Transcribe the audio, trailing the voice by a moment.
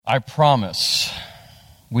I promise.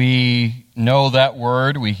 We know that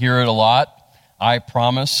word. We hear it a lot. I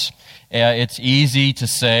promise. It's easy to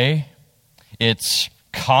say. It's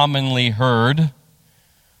commonly heard.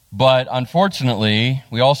 But unfortunately,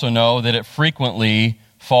 we also know that it frequently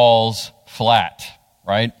falls flat,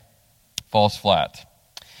 right? Falls flat.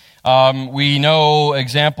 We know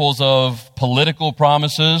examples of political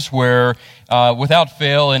promises where, without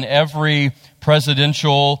fail, in every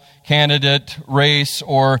presidential candidate race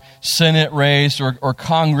or Senate race or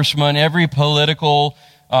congressman, every political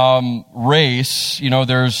race,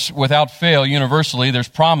 there's, without fail, universally, there's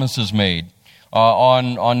promises made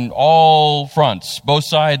on all fronts, both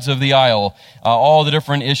sides of the aisle, all the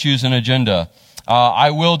different issues and agenda.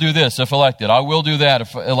 I will do this if elected. I will do that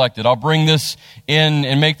if elected. I'll bring this in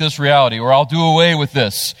and make this reality, or I'll do away with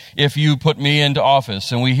this if you put me into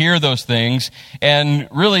office. And we hear those things, and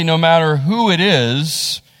really no matter who it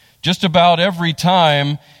is, just about every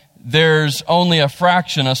time there's only a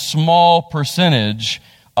fraction, a small percentage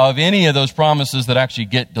of any of those promises that actually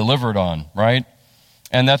get delivered on, right?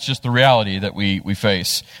 And that's just the reality that we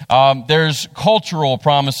face. There's cultural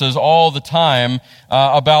promises all the time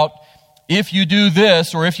about if you do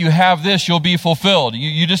this or if you have this, you'll be fulfilled.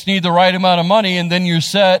 You just need the right amount of money and then you're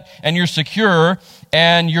set and you're secure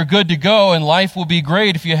and you're good to go, and life will be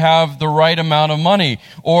great if you have the right amount of money.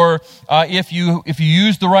 Or if you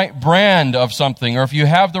use the right brand of something, or if you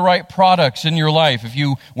have the right products in your life, if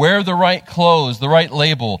you wear the right clothes, the right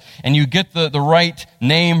label, and you get the right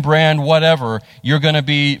name, brand, whatever, you're going to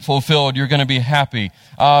be fulfilled, you're going to be happy.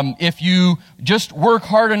 If you just work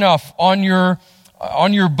hard enough on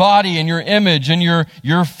your body and your image and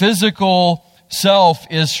your physical self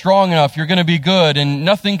is strong enough, you're going to be good and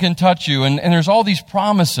nothing can touch you. And there's all these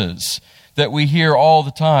promises that we hear all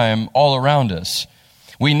the time, all around us.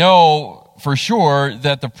 We know for sure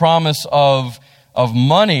that the promise of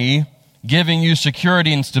money giving you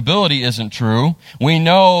security and stability isn't true. We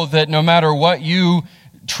know that no matter what you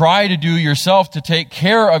try to do yourself to take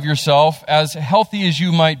care of yourself, as healthy as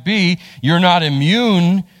you might be, you're not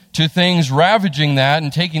immune to things ravaging that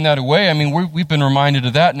and taking that away. I mean, we've been reminded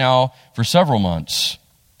of that now for several months,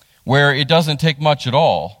 where it doesn't take much at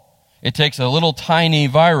all. It takes a little tiny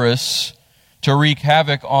virus to wreak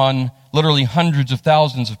havoc on literally hundreds of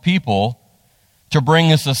thousands of people, to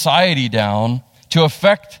bring a society down, to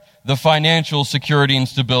affect the financial security and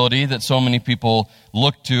stability that so many people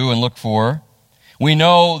look to and look for. We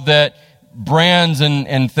know that brands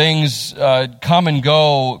and things come and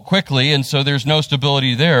go quickly, and so there's no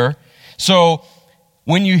stability there. So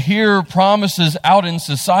when you hear promises out in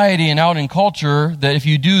society and out in culture that if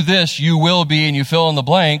you do this, you will be, and you fill in the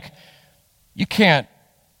blank, you can't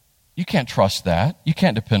trust that. You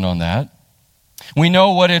can't depend on that. We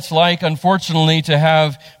know what it's like, unfortunately, to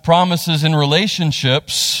have promises in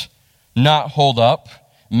relationships not hold up.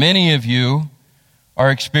 Many of you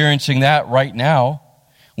are experiencing that right now,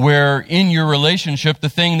 where in your relationship, the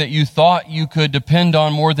thing that you thought you could depend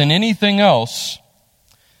on more than anything else,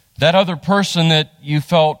 that other person that you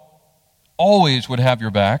felt always would have your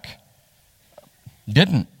back,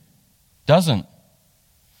 doesn't.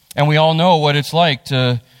 And we all know what it's like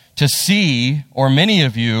to see, or many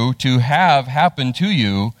of you, to have happen to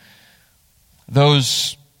you,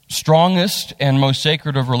 those strongest and most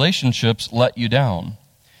sacred of relationships let you down,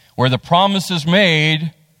 where the promises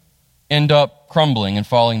made end up crumbling and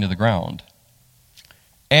falling to the ground.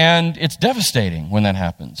 And it's devastating when that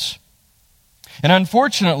happens. And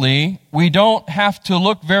unfortunately, we don't have to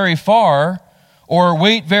look very far or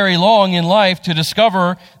wait very long in life to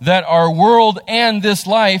discover that our world and this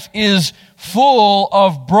life is full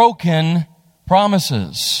of broken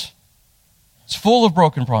promises. It's full of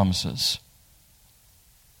broken promises.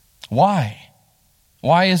 Why?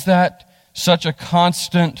 Why is that such a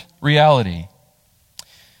constant reality?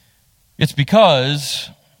 It's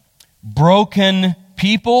because broken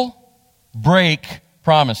people break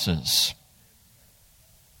promises.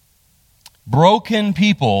 Broken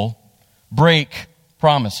people break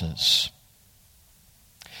promises.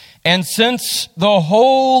 And since the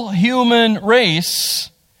whole human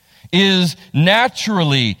race is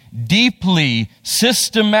naturally, deeply,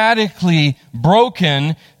 systematically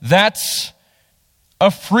broken, that's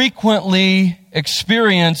a frequently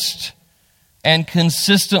experienced and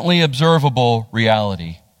consistently observable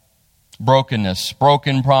reality. Brokenness,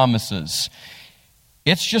 broken promises.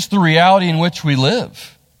 It's just the reality in which we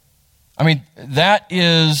live. I mean, that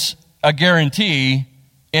is a guarantee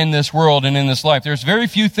in this world and in this life. There's very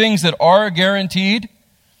few things that are guaranteed.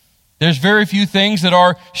 There's very few things that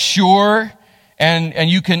are sure and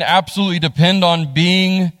you can absolutely depend on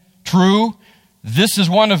being true. This is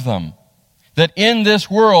one of them. That in this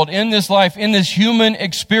world, in this life, in this human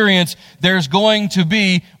experience, there's going to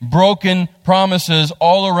be broken promises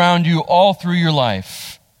all around you, all through your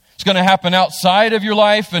life. It's going to happen outside of your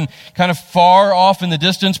life and kind of far off in the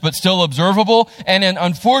distance, but still observable. And then,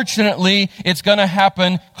 unfortunately, it's going to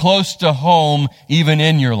happen close to home, even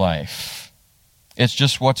in your life. It's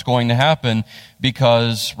just what's going to happen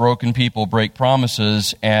because broken people break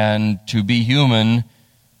promises, and to be human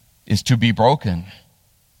is to be broken.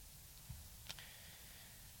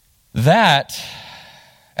 That,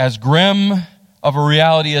 as grim of a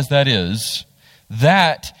reality as that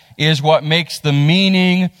is what makes the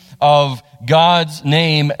meaning of God's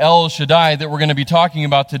name, El Shaddai, that we're going to be talking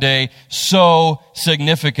about today, so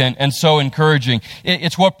significant and so encouraging.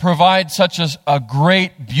 It's what provides such a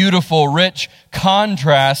great, beautiful, rich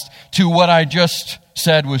contrast to what I just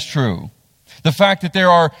said was true. The fact that there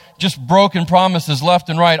are just broken promises left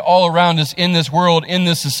and right all around us in this world, in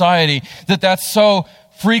this society, that's so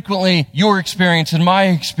frequently your experience and my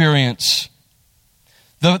experience.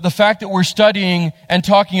 The fact that we're studying and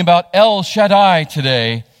talking about El Shaddai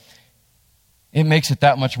today, it makes it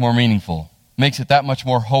that much more meaningful, makes it that much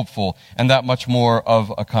more hopeful, and that much more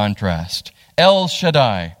of a contrast. El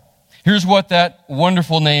Shaddai. Here's what that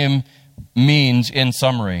wonderful name means in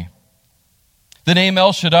summary. The name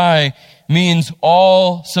El Shaddai means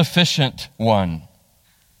all-sufficient one.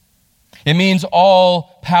 It means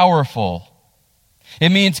all-powerful. It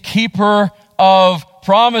means keeper of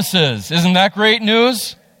promises. Isn't that great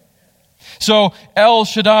news? So El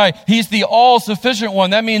Shaddai, He's the all-sufficient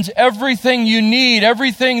one. That means everything you need,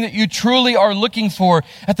 everything that you truly are looking for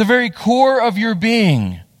at the very core of your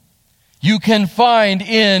being, you can find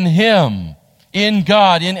in Him, in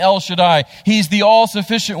God, in El Shaddai. He's the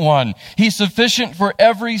all-sufficient one. He's sufficient for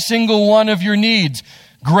every single one of your needs,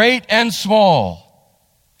 great and small.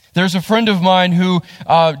 There's a friend of mine who,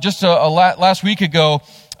 last week ago,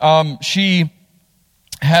 she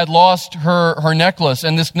had lost her necklace,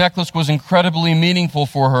 and this necklace was incredibly meaningful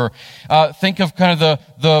for her. Think of kind of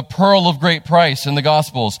the pearl of great price in the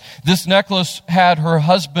Gospels. This necklace had her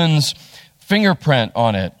husband's fingerprint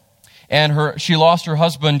on it, and she lost her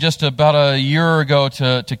husband just about a year ago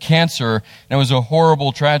to cancer, and it was a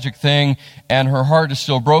horrible, tragic thing, and her heart is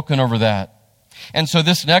still broken over that. And so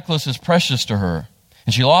this necklace is precious to her.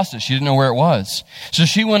 And she lost it. She didn't know where it was. So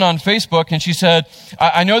she went on Facebook and she said,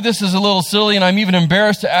 I know this is a little silly and I'm even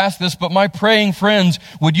embarrassed to ask this, but my praying friends,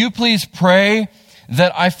 would you please pray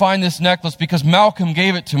that I find this necklace? Because Malcolm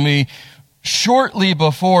gave it to me shortly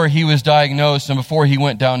before he was diagnosed and before he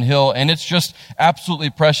went downhill. And it's just absolutely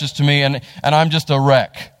precious to me. And I'm just a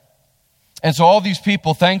wreck. And so all these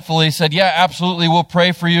people thankfully said, yeah, absolutely, we'll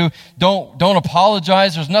pray for you. Don't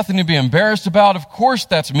apologize. There's nothing to be embarrassed about. Of course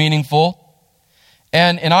that's meaningful.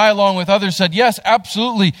 And I, along with others, said, yes,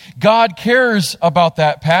 absolutely. God cares about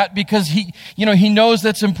that, Pat, because He knows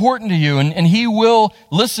that's important to you, and He will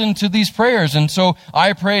listen to these prayers. And so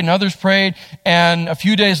I prayed and others prayed, and a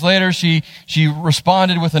few days later she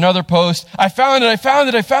responded with another post. I found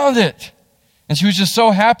it. And she was just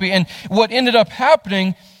so happy. And what ended up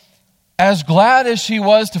happening, as glad as she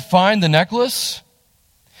was to find the necklace,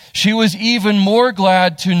 she was even more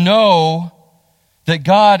glad to know that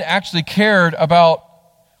God actually cared about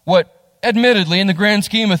what, admittedly, in the grand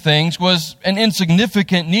scheme of things, was an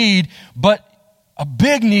insignificant need, but a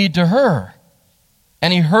big need to her.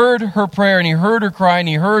 And He heard her prayer, and He heard her cry, and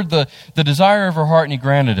He heard the desire of her heart, and He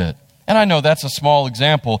granted it. And I know that's a small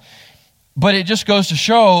example, but it just goes to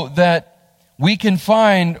show that we can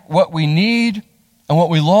find what we need and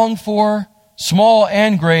what we long for, small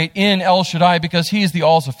and great, in El Shaddai, because He is the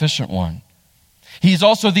all-sufficient one. He's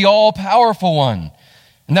also the all-powerful one.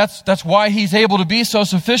 And that's why He's able to be so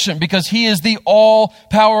sufficient, because He is the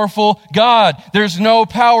all-powerful God. There's no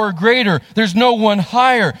power greater. There's no one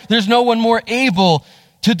higher. There's no one more able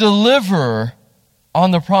to deliver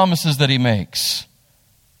on the promises that He makes.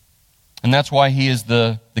 And that's why He is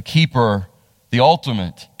the keeper, the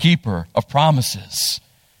ultimate keeper of promises.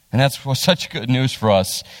 And that's such good news for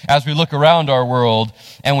us as we look around our world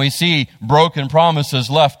and we see broken promises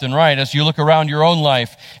left and right. As you look around your own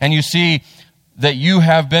life and you see that you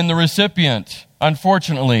have been the recipient,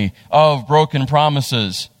 unfortunately, of broken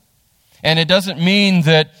promises. And it doesn't mean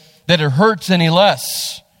that it hurts any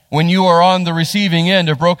less when you are on the receiving end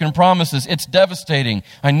of broken promises. It's devastating.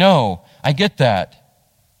 I know. I get that.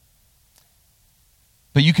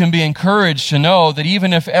 But you can be encouraged to know that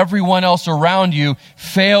even if everyone else around you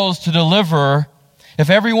fails to deliver, if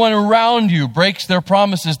everyone around you breaks their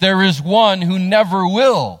promises, there is one who never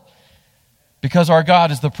will, because our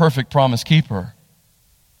God is the perfect promise keeper.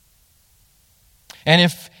 And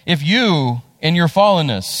if you, in your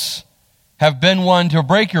fallenness, have been one to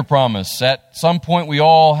break your promise. At some point we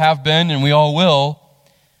all have been and we all will.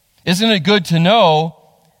 Isn't it good to know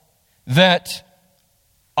that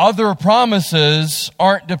other promises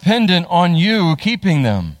aren't dependent on you keeping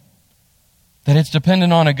them? That it's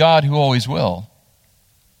dependent on a God who always will.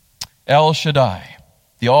 El Shaddai,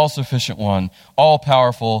 the all-sufficient one,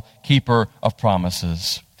 all-powerful keeper of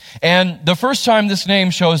promises. And the first time this name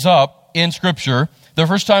shows up in Scripture, the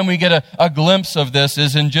first time we get a glimpse of this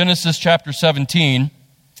is in Genesis chapter 17.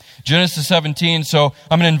 Genesis 17, so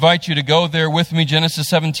I'm going to invite you to go there with me, Genesis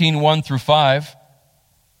 17, 1 through 5.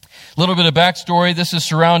 A little bit of backstory. This is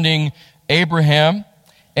surrounding Abraham.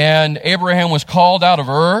 And Abraham was called out of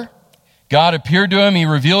Ur. God appeared to him. He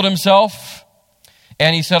revealed himself.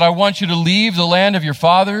 And he said, I want you to leave the land of your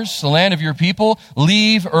fathers, the land of your people.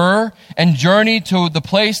 Leave Ur and journey to the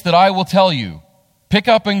place that I will tell you. Pick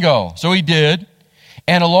up and go. So he did.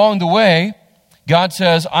 And along the way, God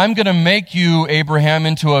says, I'm going to make you, Abraham,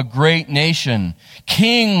 into a great nation.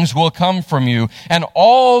 Kings will come from you, and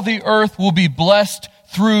all the earth will be blessed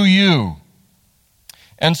through you.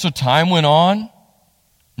 And so time went on,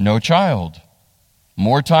 no child.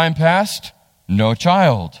 More time passed, no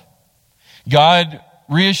child. God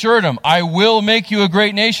reassured him, I will make you a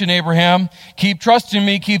great nation, Abraham. Keep trusting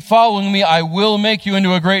me, keep following me. I will make you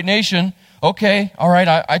into a great nation. Okay, all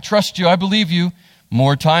right, I trust you, I believe you.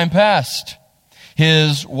 More time passed.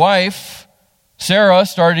 His wife, Sarah,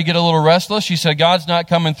 started to get a little restless. She said, God's not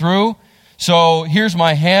coming through. So here's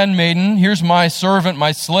my handmaiden, here's my servant,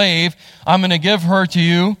 my slave. I'm going to give her to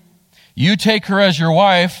you. You take her as your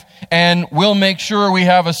wife, and we'll make sure we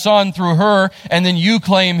have a son through her, and then you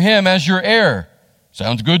claim him as your heir.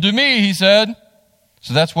 Sounds good to me, he said.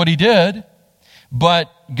 So that's what he did.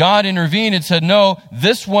 But God intervened and said, no,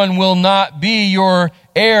 this one will not be your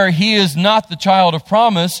heir. He is not the child of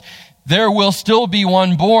promise. There will still be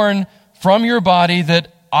one born from your body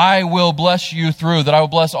that I will bless you through, that I will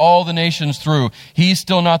bless all the nations through. He's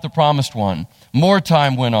still not the promised one. More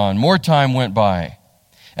time went on. More time went by.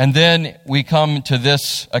 And then we come to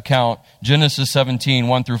this account, Genesis 17,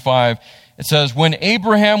 1 through 5. It says, when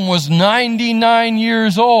Abraham was 99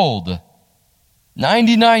 years old,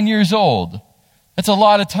 99 years old, that's a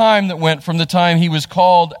lot of time that went from the time he was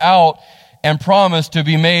called out and promised to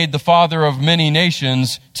be made the father of many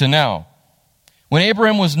nations to now. When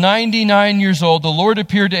Abraham was 99 years old, the Lord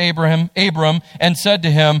appeared to Abram and said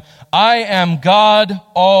to him, I am God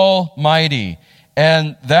Almighty.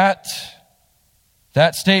 And that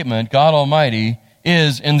statement, God Almighty,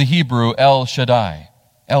 is in the Hebrew El Shaddai.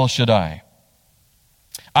 El Shaddai.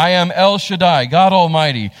 I am El Shaddai, God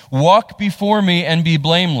Almighty. Walk before me and be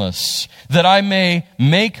blameless, that I may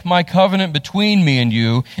make my covenant between me and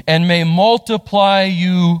you, and may multiply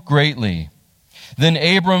you greatly. Then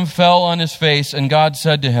Abram fell on his face, and God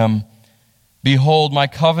said to him, behold, my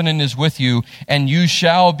covenant is with you, and you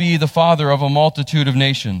shall be the father of a multitude of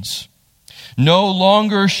nations. No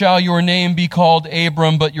longer shall your name be called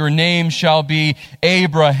Abram, but your name shall be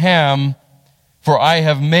Abraham, for I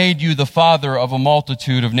have made you the father of a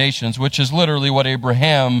multitude of nations, which is literally what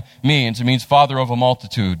Abraham means. It means father of a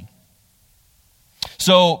multitude.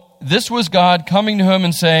 So this was God coming to him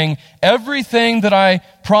and saying, everything that I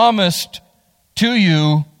promised to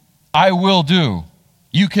you, I will do.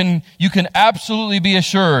 You can absolutely be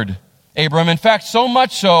assured, Abram. In fact, so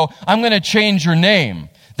much so, I'm going to change your name.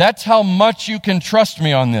 That's how much you can trust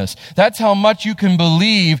me on this. That's how much you can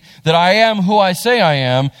believe that I am who I say I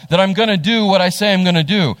am, that I'm going to do what I say I'm going to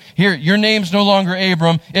do. Here, your name's no longer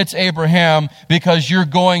Abram, it's Abraham, because you're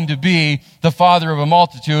going to be the father of a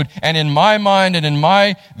multitude. And in my mind and in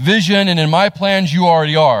my vision and in my plans, you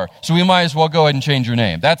already are. So we might as well go ahead and change your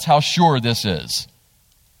name. That's how sure this is.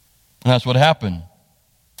 And that's what happened.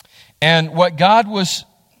 And what God was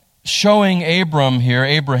showing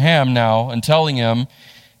Abraham now, and telling him,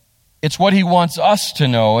 it's what he wants us to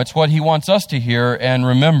know. It's what he wants us to hear and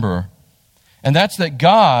remember. And that's that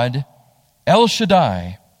God, El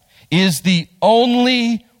Shaddai, is the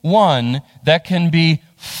only one that can be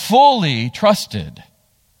fully trusted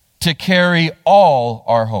to carry all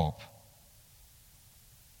our hope.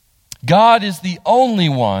 God is the only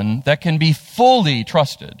one that can be fully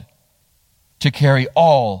trusted to carry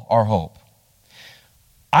all our hope.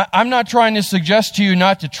 I'm not trying to suggest to you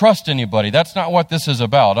not to trust anybody. That's not what this is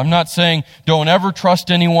about. I'm not saying don't ever trust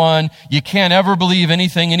anyone. You can't ever believe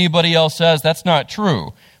anything anybody else says. That's not true.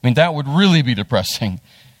 I mean, that would really be depressing.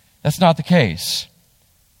 That's not the case.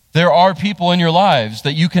 There are people in your lives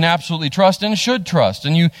that you can absolutely trust and should trust,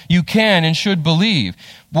 and you can and should believe.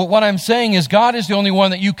 But what I'm saying is God is the only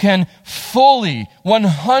one that you can fully,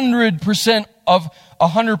 100%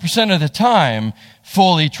 100% of the time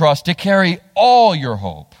fully trust, to carry all your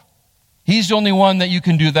hope. He's the only one that you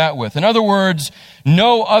can do that with. In other words,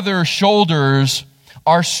 no other shoulders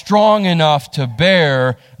are strong enough to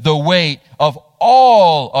bear the weight of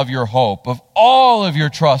all of your hope, of all of your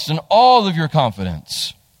trust, and all of your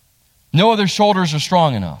confidence. No other shoulders are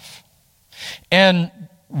strong enough. And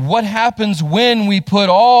what happens when we put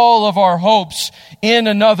all of our hopes in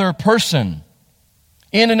another person,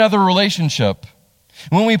 in another relationship?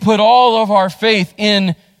 When we put all of our faith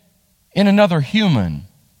in another human,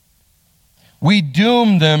 we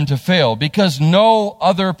doom them to fail, because no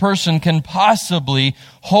other person can possibly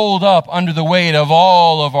hold up under the weight of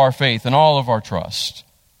all of our faith and all of our trust.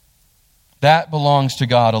 That belongs to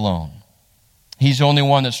God alone. He's the only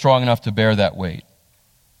one that's strong enough to bear that weight.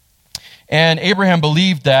 And Abraham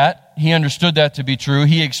believed that. He understood that to be true.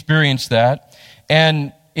 He experienced that.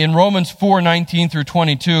 And in Romans 4:19 through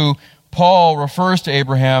 22, Paul refers to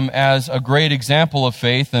Abraham as a great example of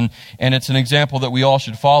faith, and it's an example that we all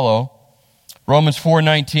should follow. Romans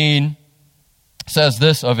 4:19 says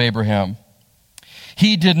this of Abraham: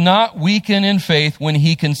 "He did not weaken in faith when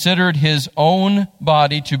he considered his own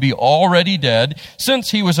body to be already dead,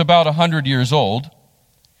 since he was about 100 years old,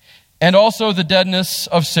 and also the deadness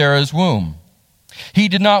of Sarah's womb. He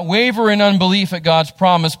did not waver in unbelief at God's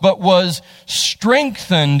promise, but was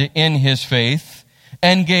strengthened in his faith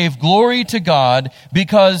and gave glory to God,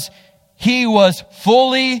 because he was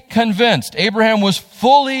fully convinced." Abraham was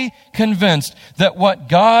fully convinced that what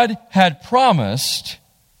God had promised,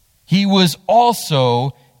 he was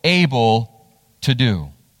also able to do.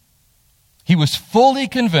 He was fully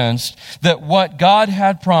convinced that what God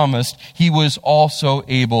had promised, he was also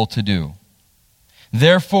able to do.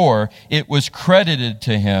 Therefore, it was credited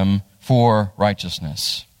to him for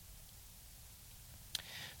righteousness.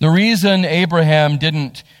 The reason Abraham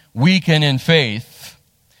didn't weaken in faith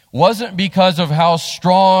wasn't because of how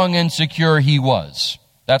strong and secure he was.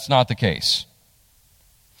 That's not the case.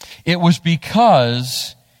 It was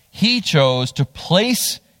because he chose to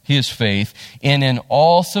place his faith in an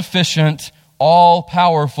all-sufficient,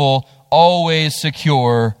 all-powerful, always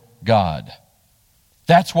secure God.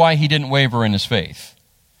 That's why he didn't waver in his faith.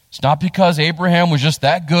 It's not because Abraham was just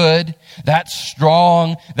that good, that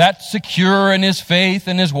strong, that secure in his faith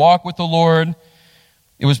and his walk with the Lord.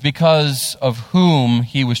 It was because of whom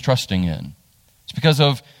he was trusting in. It's because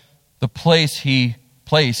of the place he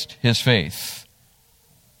placed his faith.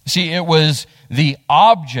 See, it was the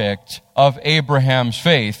object of Abraham's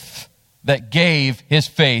faith that gave his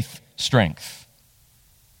faith strength.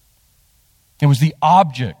 It was the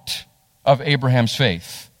object of Abraham's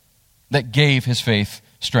faith that gave his faith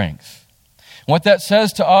strength. What that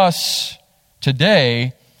says to us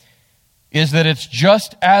today is that it's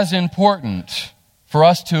just as important for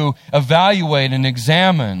us to evaluate and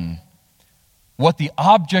examine what the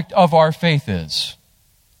object of our faith is.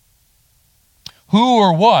 Who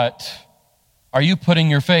or what are you putting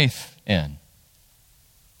your faith in?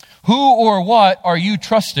 Who or what are you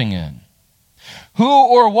trusting in? Who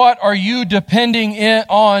or what are you depending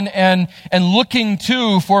on and looking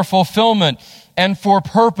to for fulfillment and for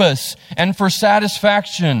purpose and for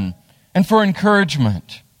satisfaction and for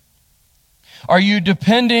encouragement? Are you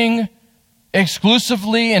depending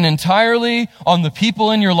exclusively and entirely on the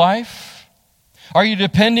people in your life? Are you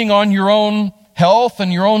depending on your own health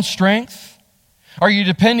and your own strength? Are you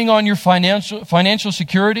depending on your financial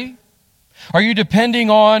security? Are you depending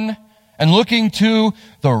on and looking to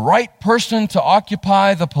the right person to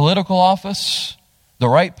occupy the political office, the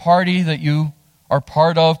right party that you are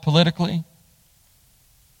part of politically?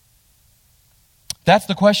 That's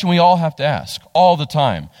the question we all have to ask all the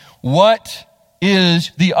time. What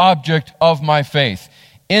is the object of my faith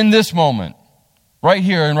in this moment, right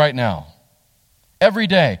here and right now? Every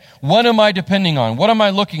day, what am I depending on? What am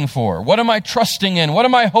I looking for? What am I trusting in? What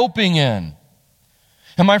am I hoping in?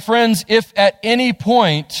 And my friends, if at any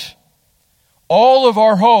point all of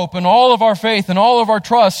our hope and all of our faith and all of our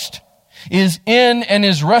trust is in and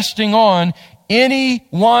is resting on any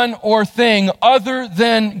one or thing other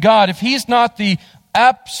than God, if He's not the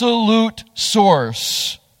absolute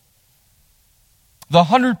source, the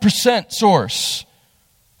 100% source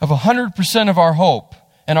of 100% of our hope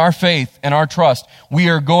and our faith and our trust, we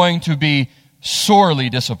are going to be sorely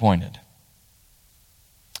disappointed.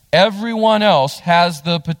 Everyone else has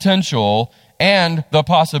the potential and the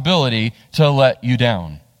possibility to let you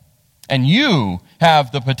down. And you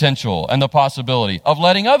have the potential and the possibility of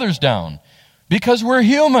letting others down, because we're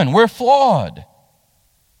human, we're flawed.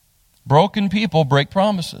 Broken people break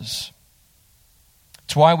promises.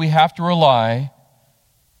 It's why we have to rely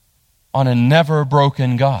on a never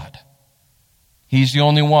broken God. He's the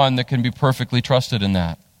only one that can be perfectly trusted in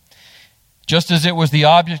that. Just as it was the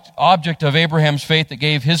object of Abraham's faith that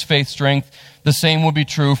gave his faith strength, the same will be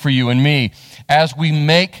true for you and me. As we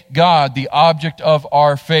make God the object of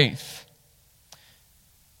our faith,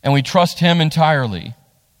 and we trust him entirely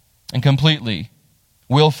and completely,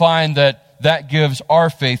 we'll find that that gives our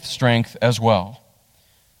faith strength as well.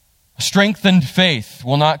 Strengthened faith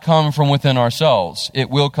will not come from within ourselves. It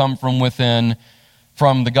will come from within,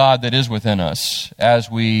 from the God that is within us. As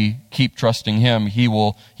we keep trusting him, he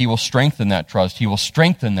will strengthen that trust. He will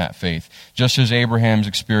strengthen that faith, just as Abraham's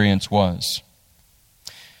experience was.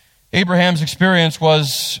 Abraham's experience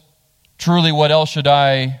was truly what El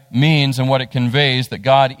Shaddai means and what it conveys, that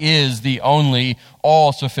God is the only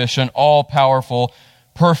all-sufficient, all-powerful,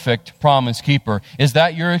 perfect promise keeper. Is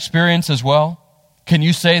that your experience as well? Can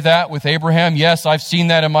you say that with Abraham? Yes, I've seen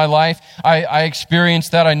that in my life. I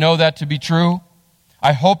experienced that. I know that to be true.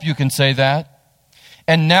 I hope you can say that.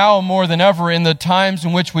 And now more than ever, in the times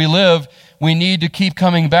in which we live, we need to keep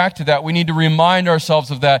coming back to that. We need to remind ourselves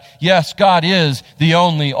of that. Yes, God is the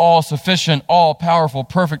only all-sufficient, all-powerful,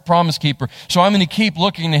 perfect promise keeper. So I'm going to keep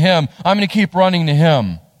looking to him. I'm going to keep running to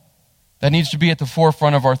him. That needs to be at the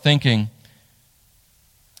forefront of our thinking.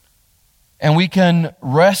 And we can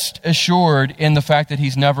rest assured in the fact that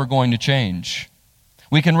he's never going to change.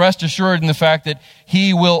 We can rest assured in the fact that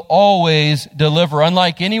he will always deliver.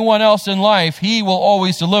 Unlike anyone else in life, he will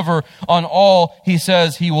always deliver on all he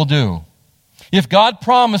says he will do. If God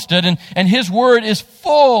promised it, and his word is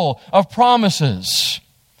full of promises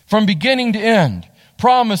from beginning to end,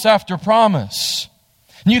 promise after promise.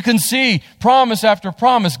 And you can see promise after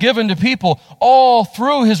promise given to people all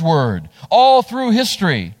through his word, all through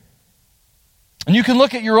history. And you can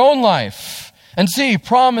look at your own life and see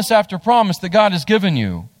promise after promise that God has given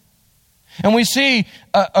you. And we see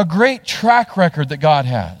a great track record that God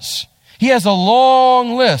has. He has a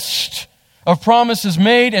long list of promises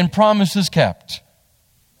made and promises kept.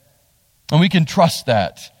 And we can trust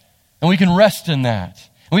that. And we can rest in that.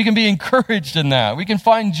 And we can be encouraged in that. We can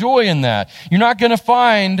find joy in that. You're not going to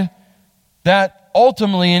find that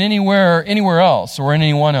ultimately in anywhere else or in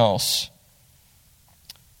anyone else.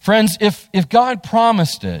 Friends, if God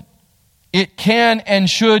promised it, it can and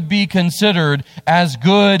should be considered as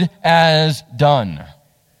good as done.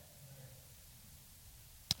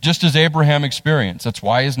 Just as Abraham experienced. That's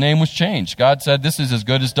why his name was changed. God said, this is as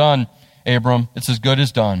good as done, Abram. It's as good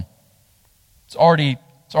as done. It's already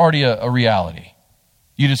a reality.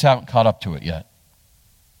 You just haven't caught up to it yet.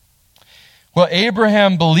 Well,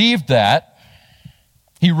 Abraham believed that.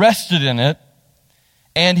 He rested in it.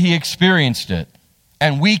 And he experienced it.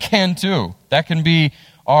 And we can too. That can be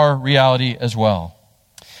our reality as well.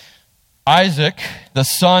 Isaac, the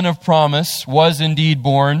son of promise, was indeed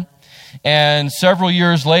born. And several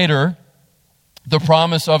years later, the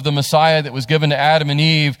promise of the Messiah that was given to Adam and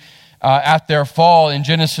Eve at their fall in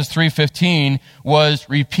Genesis 3:15 was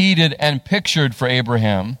repeated and pictured for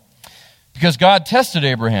Abraham. Because God tested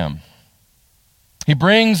Abraham. He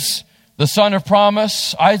brings the son of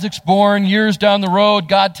promise. Isaac's born years down the road.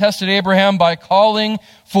 God tested Abraham by calling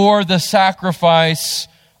for the sacrifice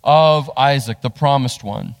of Isaac, the promised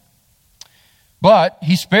one. But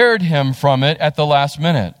he spared him from it at the last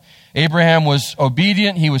minute. Abraham was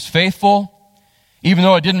obedient. He was faithful. Even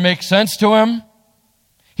though it didn't make sense to him,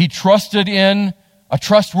 he trusted in a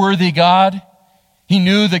trustworthy God. He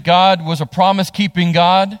knew that God was a promise-keeping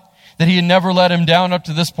God, that he had never let him down up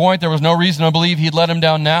to this point. There was no reason to believe he'd let him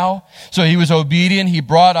down now. So he was obedient. He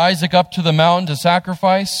brought Isaac up to the mountain to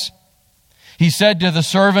sacrifice. He said to the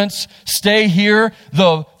servants, stay here.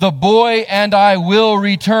 The boy and I will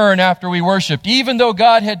return after we worshiped. Even though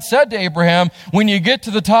God had said to Abraham, when you get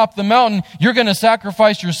to the top of the mountain, you're going to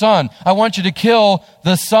sacrifice your son. I want you to kill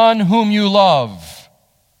the son whom you love.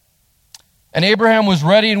 And Abraham was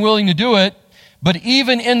ready and willing to do it. But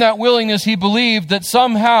even in that willingness, he believed that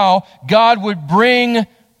somehow God would bring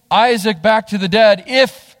Isaac back to the dead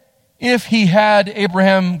if he had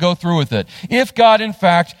Abraham go through with it. If God, in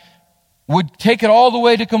fact, would take it all the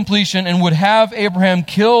way to completion and would have Abraham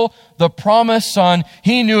kill the promised son,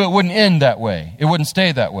 he knew it wouldn't end that way. It wouldn't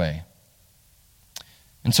stay that way.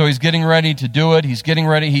 And so he's getting ready to do it. He's getting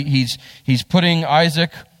ready. He's putting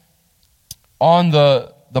Isaac on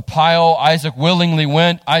the pile. Isaac willingly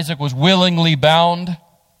went. Isaac was willingly bound.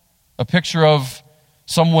 A picture of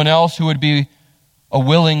someone else who would be a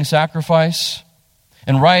willing sacrifice.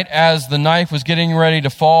 And right as the knife was getting ready to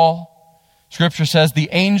fall, Scripture says the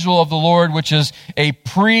angel of the Lord, which is a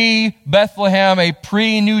pre-Bethlehem, a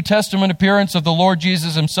pre-New Testament appearance of the Lord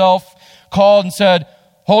Jesus himself, called and said,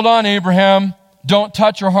 hold on, Abraham, don't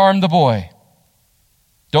touch or harm the boy.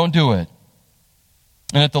 Don't do it.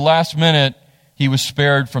 And at the last minute, he was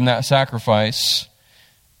spared from that sacrifice.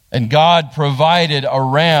 And God provided a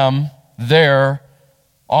ram there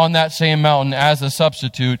on that same mountain as a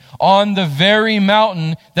substitute, on the very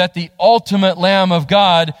mountain that the ultimate Lamb of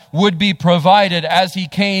God would be provided as he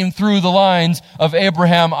came through the lines of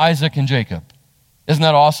Abraham, Isaac, and Jacob. Isn't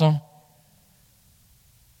that awesome?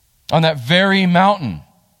 On that very mountain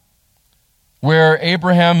where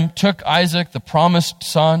Abraham took Isaac, the promised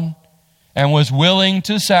son, and was willing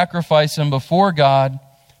to sacrifice him before God,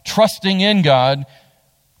 trusting in God,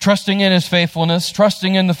 trusting in his faithfulness,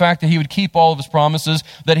 trusting in the fact that he would keep all of his promises,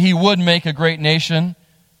 that he would make a great nation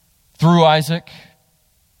through Isaac.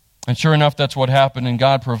 And sure enough, that's what happened, and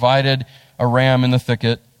God provided a ram in the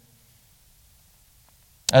thicket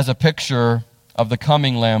as a picture of the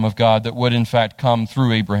coming Lamb of God that would in fact come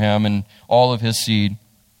through Abraham and all of his seed.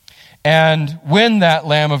 And when that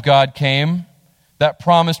Lamb of God came, that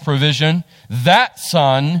promised provision, that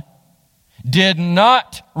son did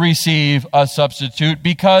not receive a substitute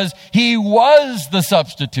because he was the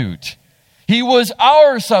substitute. He was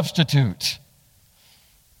our substitute.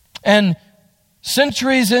 And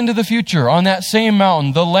centuries into the future, on that same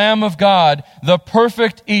mountain, the Lamb of God, the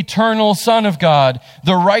perfect eternal Son of God,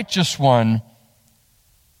 the righteous one,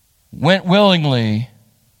 went willingly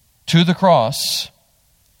to the cross.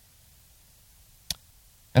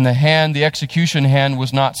 And the execution hand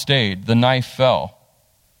was not stayed. The knife fell.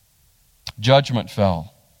 Judgment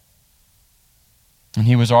fell. And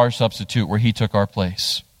he was our substitute where he took our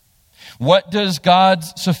place. What does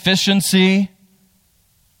God's sufficiency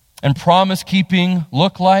and promise-keeping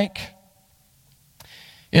look like?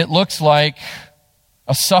 It looks like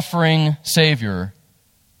a suffering Savior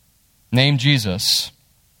named Jesus,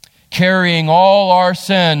 carrying all our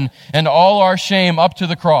sin and all our shame up to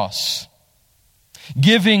the cross,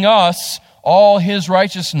 giving us all his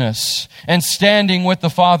righteousness and standing with the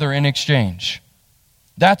Father in exchange.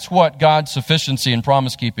 That's what God's sufficiency and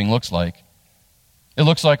promise-keeping looks like. It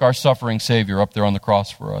looks like our suffering Savior up there on the cross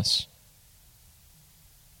for us.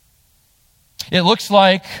 It looks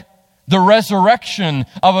like the resurrection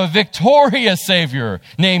of a victorious Savior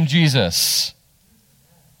named Jesus,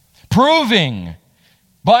 proving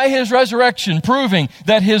by his resurrection, proving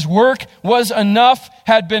that his work was enough,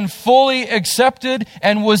 had been fully accepted,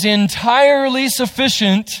 and was entirely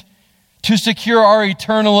sufficient to secure our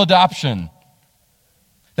eternal adoption.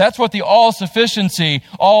 That's what the all-sufficiency,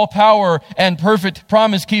 all-power, and perfect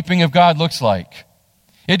promise-keeping of God looks like.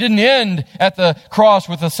 It didn't end at the cross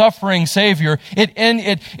with a suffering Savior.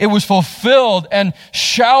 It was fulfilled and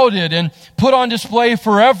shouted and put on display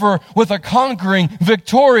forever with a conquering,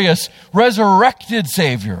 victorious, resurrected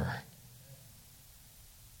Savior.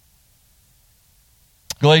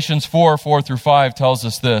 Galatians 4:4-5 tells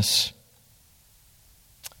us this.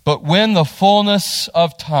 But when the fullness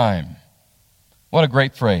of time, what a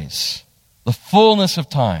great phrase, the fullness of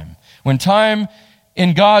time, when time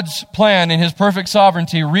in God's plan, in his perfect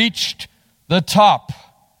sovereignty, reached the top,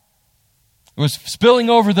 it was spilling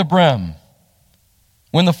over the brim.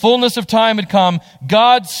 When the fullness of time had come,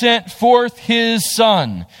 God sent forth his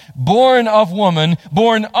Son, born of woman,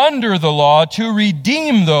 born under the law, to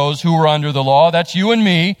redeem those who were under the law, that's you and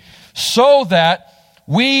me, so that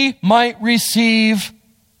we might receive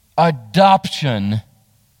adoption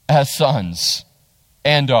as sons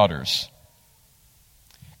and daughters.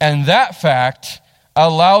 And that fact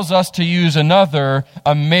allows us to use another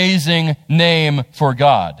amazing name for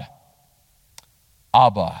God.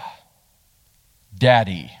 Abba.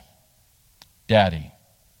 Daddy. Daddy.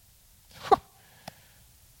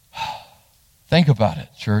 Think about it,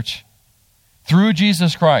 church. Through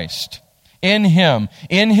Jesus Christ, in him,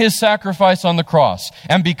 in his sacrifice on the cross,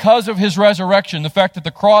 and because of his resurrection, the fact that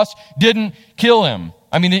the cross didn't kill him.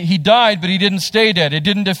 I mean, he died, but he didn't stay dead. It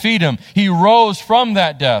didn't defeat him. He rose from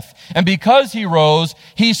that death. And because he rose,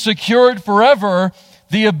 he secured forever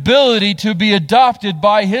the ability to be adopted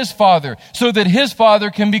by his Father, so that his Father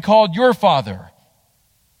can be called your Father.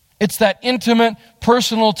 It's that intimate,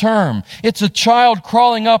 personal term. It's a child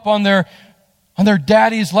crawling up on their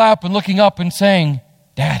daddy's lap and looking up and saying,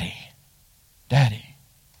 Daddy, Daddy.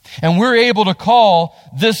 And we're able to call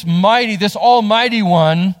this mighty, this almighty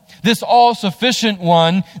one, this all-sufficient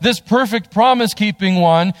one, this perfect promise-keeping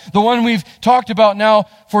one, the one we've talked about now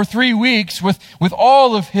for 3 weeks with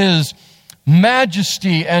all of his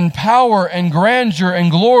majesty and power and grandeur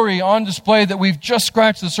and glory on display that we've just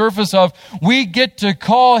scratched the surface of, we get to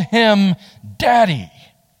call him Daddy.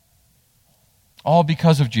 All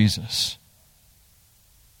because of Jesus.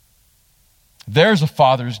 There's a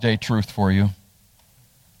Father's Day truth for you.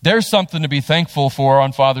 There's something to be thankful for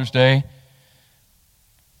on Father's Day.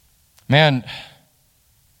 Man,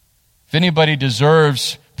 If anybody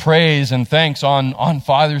deserves praise and thanks on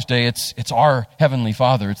Father's Day, it's our Heavenly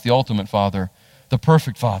Father. It's the ultimate Father, the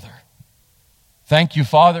perfect Father. Thank you,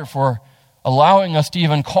 Father, for allowing us to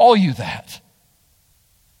even call you that.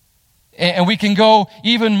 And we can go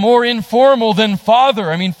even more informal than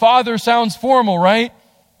Father. I mean, Father sounds formal, right?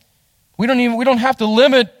 We don't have to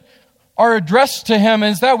limit our address to him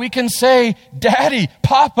as that. We can say, Daddy,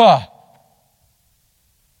 Papa.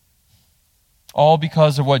 All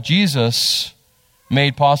because of what Jesus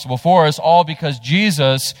made possible for us, all because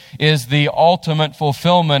Jesus is the ultimate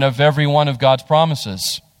fulfillment of every one of God's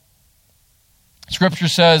promises. Scripture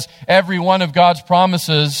says every one of God's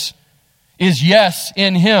promises is yes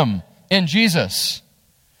in him, in Jesus.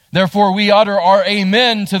 Therefore, we utter our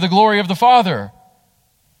amen to the glory of the Father.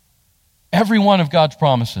 Every one of God's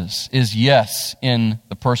promises is yes in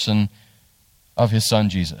the person of his Son,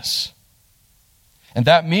 Jesus. And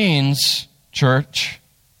that means, church,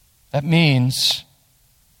 that means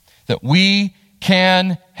that we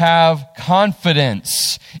can have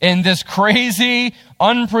confidence in this crazy,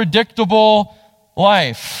 unpredictable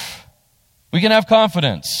life. We can have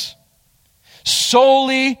confidence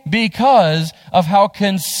solely because of how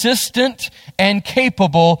consistent and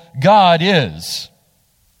capable God is.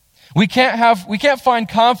 We can't find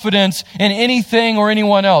confidence in anything or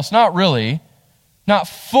anyone else. Not really. Not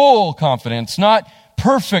full confidence. Not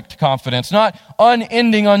perfect confidence. Not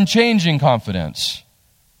unending, unchanging confidence.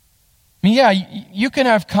 I mean, yeah, you can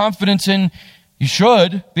have confidence in, you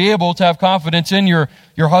should be able to have confidence in your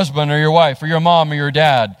husband or your wife or your mom or your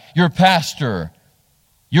dad, your pastor.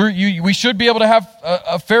 We should be able to have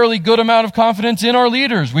a fairly good amount of confidence in our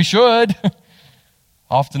leaders. We should.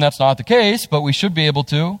 Often that's not the case, but we should be able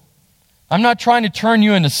to. I'm not trying to turn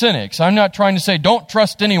you into cynics. I'm not trying to say, don't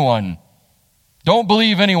trust anyone. Don't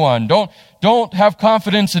believe anyone. Don't have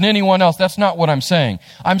confidence in anyone else. That's not what I'm saying.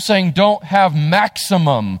 I'm saying don't have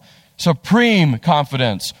maximum, supreme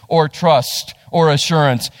confidence or trust or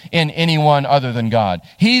assurance in anyone other than God.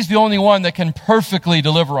 He's the only one that can perfectly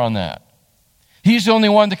deliver on that. He's the only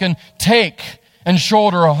one that can take and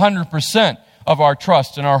shoulder 100% of our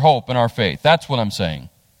trust and our hope and our faith. That's what I'm saying.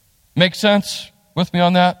 Make sense with me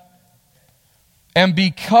on that? And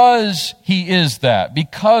because he is that,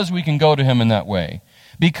 because we can go to him in that way,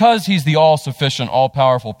 because he's the all-sufficient,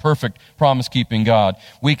 all-powerful, perfect, promise-keeping God,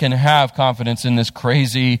 we can have confidence in this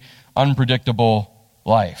crazy, unpredictable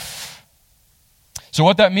life. So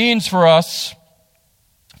what that means for us,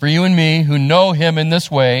 for you and me who know him in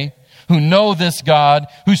this way, who know this God,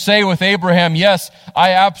 who say with Abraham, yes,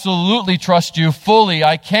 I absolutely trust you fully.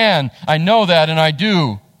 I can. I know that, and I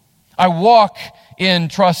do. I walk in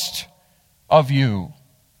trust of you.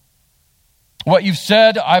 What you've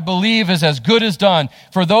said, I believe, is as good as done.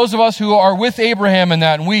 For those of us who are with Abraham in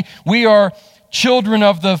that, and we are children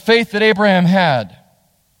of the faith that Abraham had.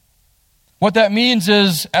 What that means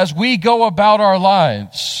is, as we go about our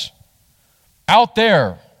lives, out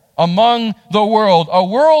there, among the world, a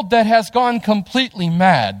world that has gone completely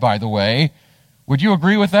mad, by the way. Would you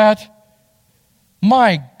agree with that?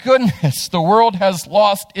 My goodness, the world has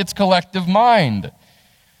lost its collective mind.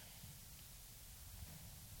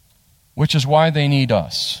 Which is why they need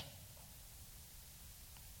us.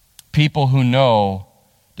 People who know,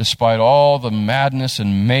 despite all the madness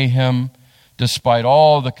and mayhem, despite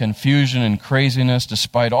all the confusion and craziness,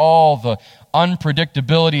 despite all the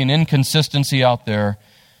unpredictability and inconsistency out there,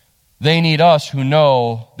 they need us who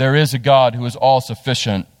know there is a God who is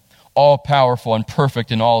all-sufficient, all-powerful, and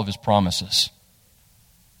perfect in all of his promises.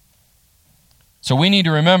 So we need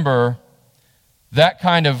to remember that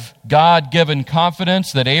kind of God-given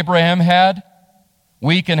confidence that Abraham had,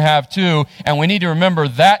 we can have too. And we need to remember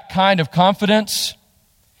that kind of confidence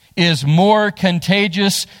is more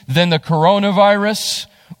contagious than the coronavirus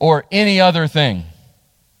or any other thing.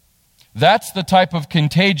 That's the type of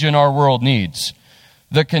contagion our world needs.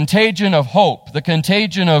 The contagion of hope, the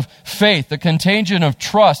contagion of faith, the contagion of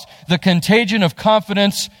trust, the contagion of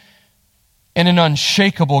confidence in an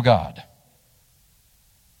unshakable God.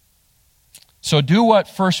 So do what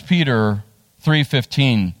 1 Peter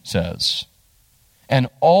 3:15 says, and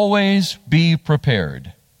always be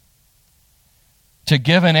prepared to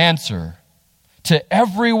give an answer to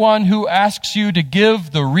everyone who asks you to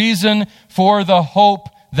give the reason for the hope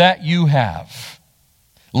that you have.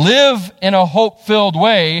 Live in a hope-filled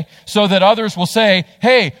way so that others will say,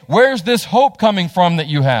 hey, where's this hope coming from that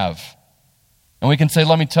you have? And we can say,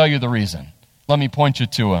 let me tell you the reason. Let me point you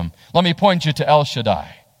to him. Let me point you to El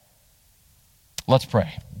Shaddai. Let's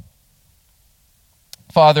pray.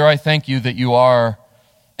 Father, I thank you that you are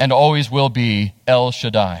and always will be El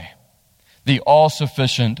Shaddai, the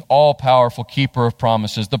all-sufficient, all-powerful keeper of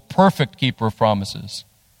promises, the perfect keeper of promises.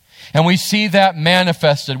 And we see that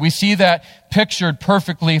manifested. We see that pictured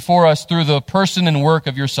perfectly for us through the person and work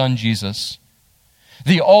of your Son, Jesus.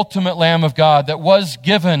 The ultimate Lamb of God that was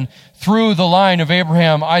given through the line of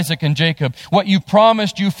Abraham, Isaac, and Jacob. What you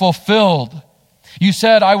promised, you fulfilled. You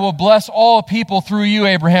said, I will bless all people through you,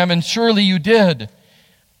 Abraham, and surely you did.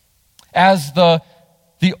 As the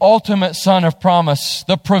ultimate Son of promise,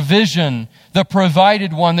 the provision, the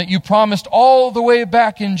provided one that you promised all the way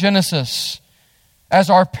back in Genesis. As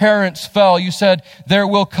our parents fell, you said, there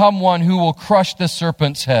will come one who will crush the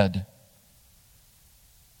serpent's head.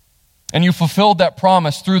 And you fulfilled that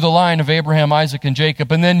promise through the line of Abraham, Isaac, and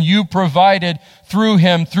Jacob. And then you provided through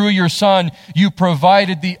him, through your Son, you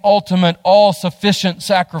provided the ultimate, all-sufficient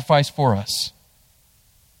sacrifice for us.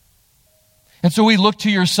 And so we look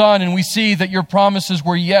to your Son and we see that your promises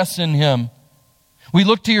were yes in him. We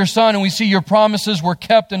look to your Son and we see your promises were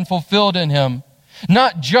kept and fulfilled in him.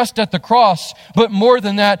 Not just at the cross, but more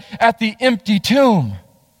than that, at the empty tomb.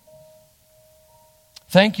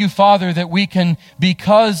 Thank you, Father, that we can,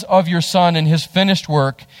 because of your Son and his finished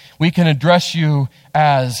work, we can address you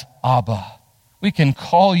as Abba. We can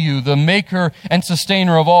call you the maker and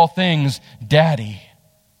sustainer of all things, Daddy.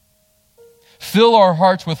 Fill our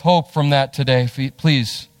hearts with hope from that today,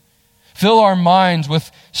 please. Fill our minds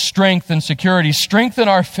with strength and security. Strengthen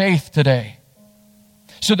our faith today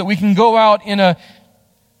so that we can go out in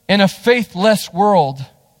a faithless world,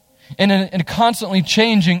 in a constantly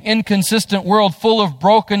changing, inconsistent world full of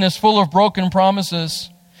brokenness, full of broken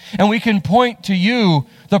promises. And we can point to you,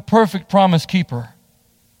 the perfect promise keeper.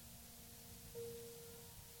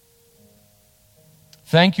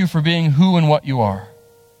 Thank you for being who and what you are.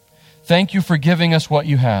 Thank you for giving us what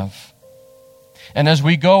you have. And as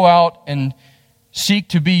we go out and seek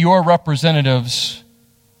to be your representatives,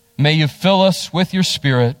 may you fill us with your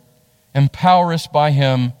Spirit, empower us by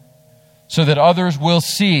him, so that others will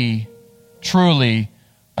see truly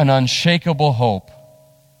an unshakable hope,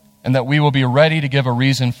 and that we will be ready to give a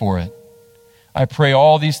reason for it. I pray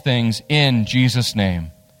all these things in Jesus'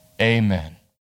 name. Amen.